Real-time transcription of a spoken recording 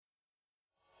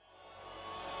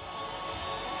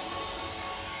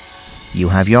You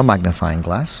have your magnifying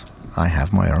glass. I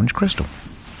have my orange crystal.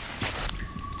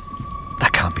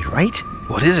 That can't be right.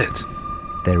 What is it?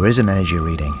 There is an energy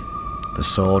reading. The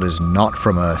sword is not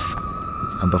from Earth.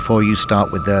 And before you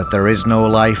start with that, there is no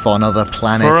life on other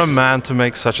planets. For a man to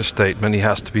make such a statement, he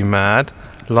has to be mad,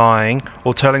 lying,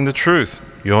 or telling the truth.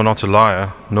 You're not a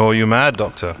liar, nor are you mad,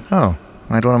 Doctor. Oh,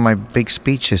 I had one of my big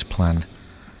speeches planned.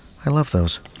 I love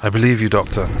those. I believe you,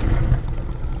 Doctor.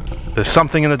 There's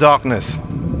something in the darkness.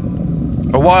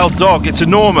 A wild dog, it's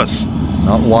enormous.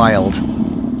 Not wild.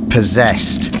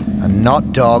 Possessed. And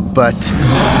not dog, but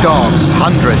dogs.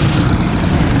 Hundreds.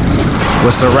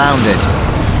 We're surrounded.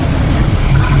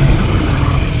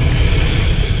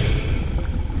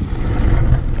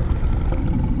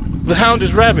 The hound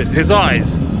is rabid, his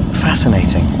eyes.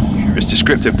 Fascinating. It's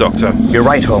descriptive, Doctor. You're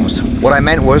right, Holmes. What I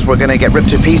meant was we're gonna get ripped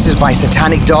to pieces by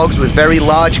satanic dogs with very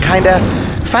large, kinda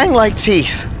fang-like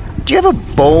teeth. Do you have a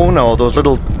bone or those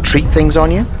little treat things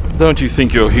on you? Don't you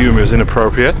think your humor is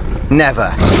inappropriate?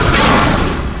 Never.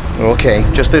 Okay,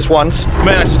 just this once.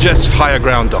 May I suggest higher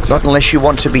ground, Doctor? Not unless you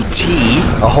want to be tea,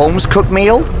 a Holmes cooked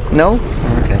meal? No?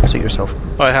 Okay, suit yourself.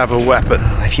 I have a weapon.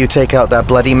 If you take out that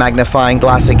bloody magnifying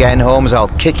glass again, Holmes, I'll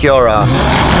kick your ass.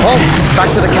 Holmes,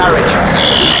 back to the carriage.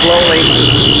 Slowly.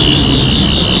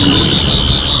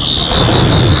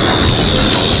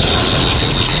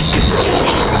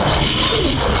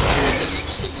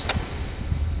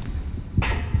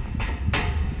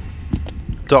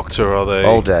 Doctor, are they?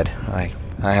 All dead.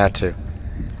 I had to.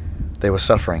 They were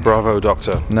suffering. Bravo,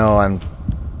 Doctor. No, I'm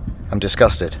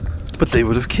disgusted. But they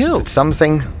would have killed. That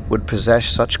something would possess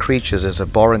such creatures as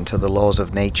abhorrent to the laws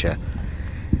of nature.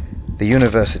 The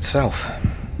universe itself.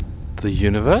 The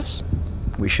universe?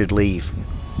 We should leave.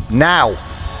 Now!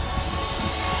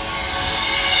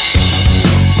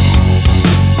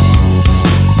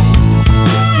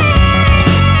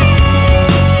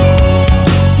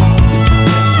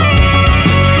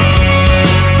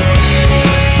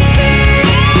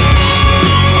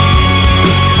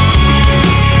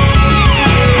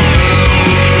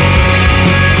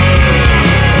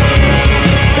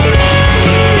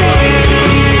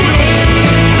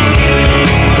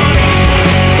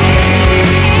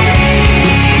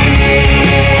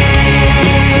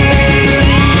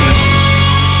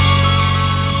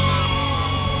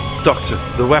 Doctor,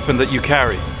 the weapon that you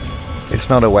carry. It's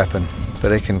not a weapon,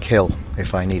 but it can kill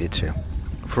if I needed to.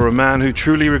 For a man who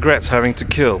truly regrets having to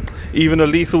kill, even a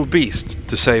lethal beast,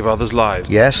 to save others' lives.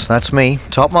 Yes, that's me.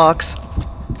 Top marks.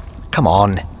 Come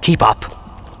on, keep up.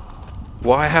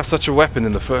 Why have such a weapon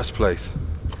in the first place?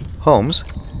 Holmes,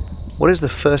 what is the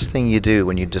first thing you do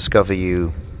when you discover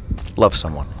you love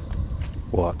someone?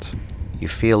 What? You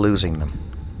feel losing them.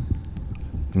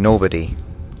 Nobody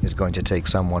is going to take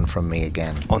someone from me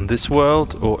again. On this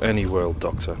world or any world,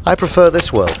 Doctor? I prefer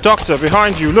this world. Doctor,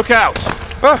 behind you, look out!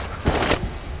 Ah!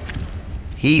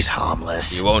 He's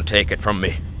harmless. You won't take it from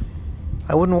me.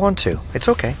 I wouldn't want to. It's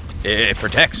okay. It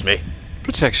protects me.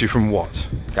 Protects you from what?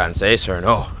 Can't say, sir,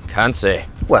 no. Can't say.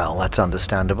 Well, that's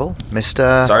understandable.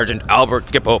 Mr. Sergeant Albert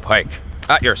Gippo Pike.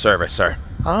 At your service, sir.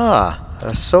 Ah,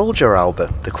 a soldier,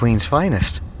 Albert, the Queen's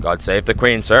finest. God save the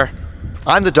Queen, sir.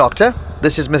 I'm the doctor.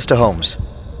 This is Mr. Holmes.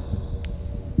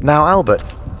 Now, Albert,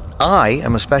 I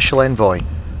am a special envoy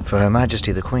for Her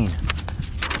Majesty the Queen.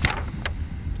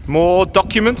 More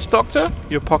documents, Doctor?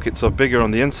 Your pockets are bigger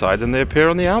on the inside than they appear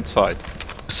on the outside.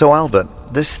 So, Albert,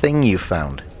 this thing you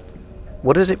found,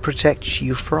 what does it protect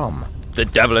you from? The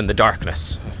devil in the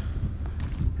darkness.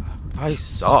 I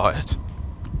saw it.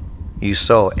 You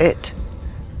saw it?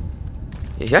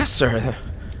 Yes, sir.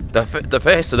 The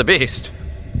face of the beast.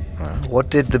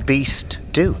 What did the beast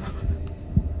do?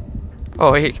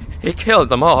 Oh, he killed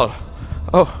them all.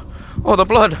 Oh, the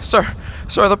blood, sir.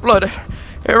 Sir, the blood.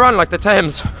 It ran like the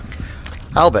Thames.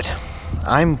 Albert,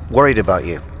 I'm worried about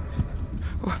you.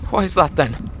 Why is that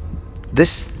then?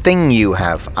 This thing you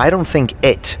have, I don't think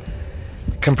it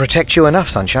can protect you enough,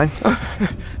 Sunshine.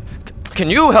 Can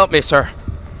you help me, sir?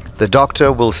 The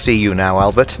doctor will see you now,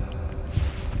 Albert.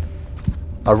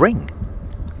 A ring,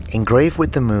 engraved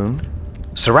with the moon,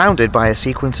 surrounded by a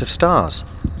sequence of stars.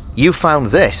 You found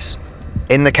this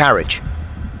in the carriage.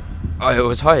 I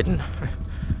was hiding.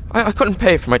 I couldn't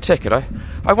pay for my ticket.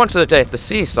 I wanted a day at the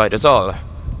seaside is all.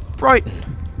 Brighton.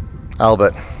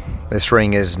 Albert, this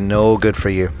ring is no good for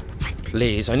you.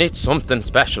 Please, I need something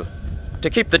special to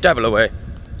keep the devil away.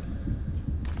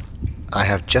 I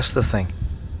have just the thing.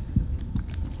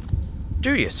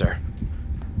 Do you, sir?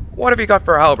 What have you got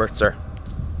for Albert, sir?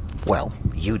 Well,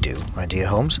 you do, my dear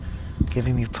Holmes. Give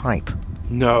him your pipe.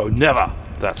 No, never.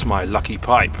 That's my lucky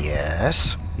pipe.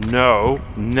 Yes? No,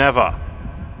 never.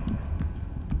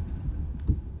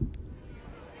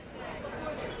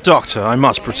 Doctor, I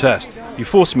must protest. You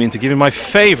forced me into giving my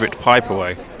favorite pipe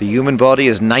away. The human body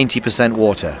is 90%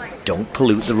 water. Don't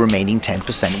pollute the remaining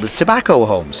 10% with tobacco,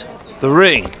 Holmes. The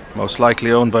ring, most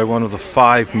likely owned by one of the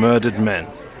 5 murdered men.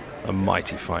 A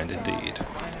mighty find indeed.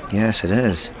 Yes, it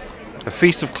is. A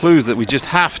feast of clues that we just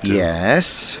have to.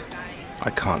 Yes. I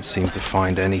can't seem to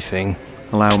find anything.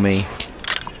 Allow me.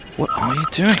 What are you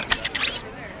doing?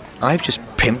 I've just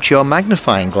pimped your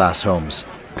magnifying glass, Holmes.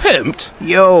 Pimped?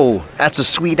 Yo, that's a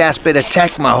sweet-ass bit of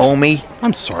tech, my homie.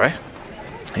 I'm sorry.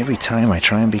 Every time I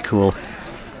try and be cool.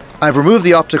 I've removed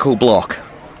the optical block.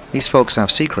 These folks have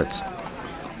secrets.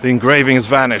 The engraving has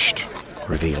vanished.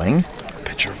 Revealing A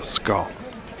picture of a skull.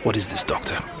 What is this,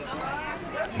 Doctor?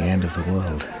 the end of the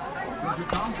world.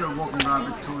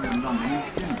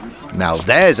 Now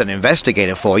there's an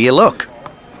investigator for you, look.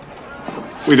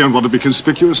 We don't want to be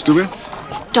conspicuous, do we?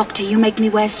 Doctor, you make me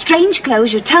wear strange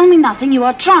clothes, you tell me nothing, you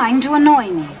are trying to annoy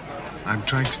me. I'm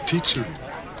trying to teach you.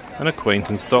 An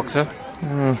acquaintance, Doctor.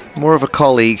 More of a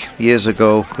colleague years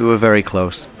ago. We were very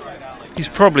close. He's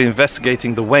probably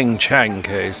investigating the Weng Chang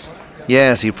case.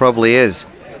 Yes, he probably is.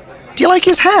 Do you like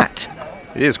his hat?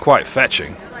 It is quite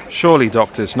fetching. Surely,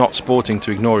 Doctor, it's not sporting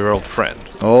to ignore your old friend.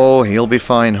 Oh, he'll be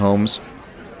fine, Holmes.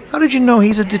 How did you know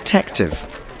he's a detective?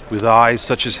 With eyes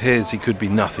such as his, he could be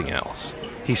nothing else.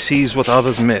 He sees what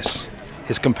others miss.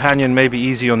 His companion may be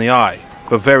easy on the eye,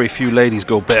 but very few ladies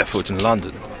go barefoot in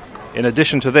London. In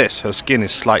addition to this, her skin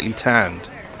is slightly tanned.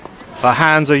 Her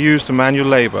hands are used to manual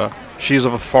labor. She is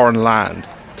of a foreign land,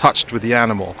 touched with the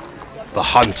animal, the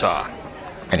hunter.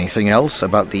 Anything else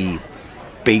about the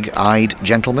big-eyed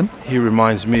gentleman? He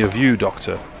reminds me of you,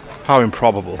 Doctor. How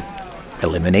improbable.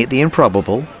 Eliminate the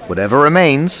improbable. Whatever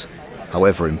remains,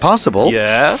 however impossible,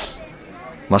 Yes?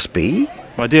 must be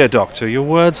My dear Doctor, your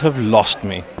words have lost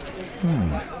me.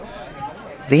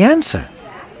 the answer.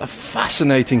 A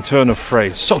fascinating turn of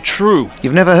phrase. So true.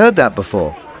 You've never heard that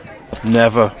before.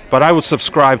 Never, but I would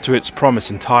subscribe to its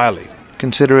promise entirely.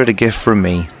 Consider it a gift from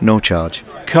me, no charge.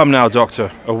 Come now,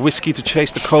 Doctor. A whiskey to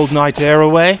chase the cold night air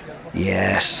away?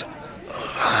 Yes.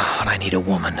 And I need a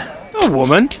woman. A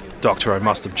woman? Doctor, I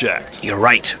must object. You're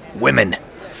right, women.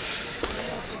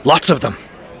 Lots of them.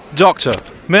 Doctor,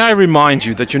 may I remind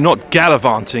you that you're not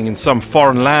gallivanting in some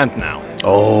foreign land now?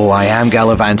 Oh, I am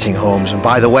gallivanting, Holmes. And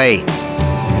by the way,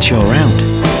 it's your round.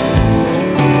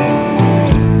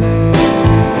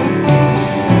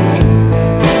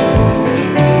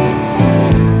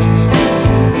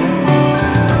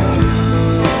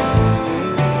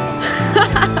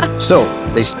 So,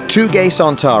 there's 2 gay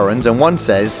Sontarans, and one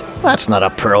says, that's not a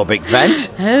Pearl-Bic vent.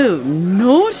 Oh,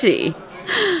 naughty.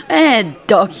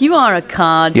 Doc, you are a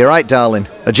card. You're right, darling.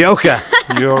 A joker.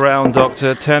 You're around,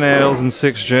 Doctor. 10 ales and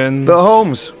 6 gins. But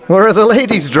Holmes, where are the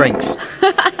ladies' drinks?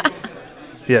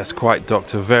 Yes, quite,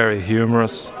 Doctor. Very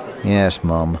humorous. Yes,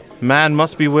 Mum. Man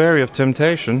must be wary of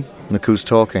temptation. Look who's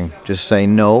talking. Just say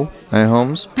no, eh,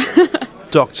 Holmes?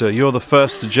 Doctor, you're the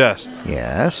first to jest.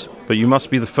 Yes. But you must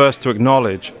be the first to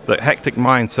acknowledge that hectic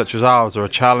minds such as ours are a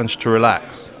challenge to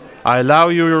relax. I allow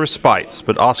you your respites,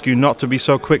 but ask you not to be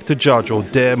so quick to judge or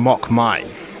dare mock mine.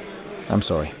 I'm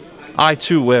sorry. I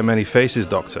too wear many faces,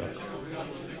 Doctor.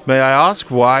 May I ask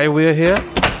why we're here?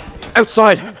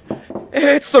 Outside!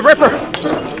 It's the Ripper!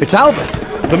 It's Albert.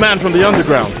 The man from the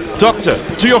underground. Doctor,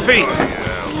 to your feet!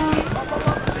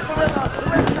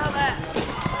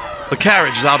 The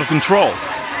carriage is out of control.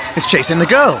 It's chasing the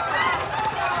girl.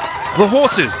 The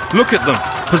horses, look at them,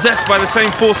 possessed by the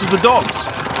same force as the dogs.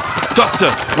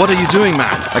 Doctor, what are you doing,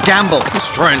 man? A gamble. He's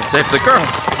trying to save the girl.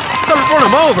 Don't run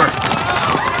him over!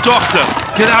 Doctor,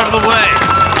 get out of the way!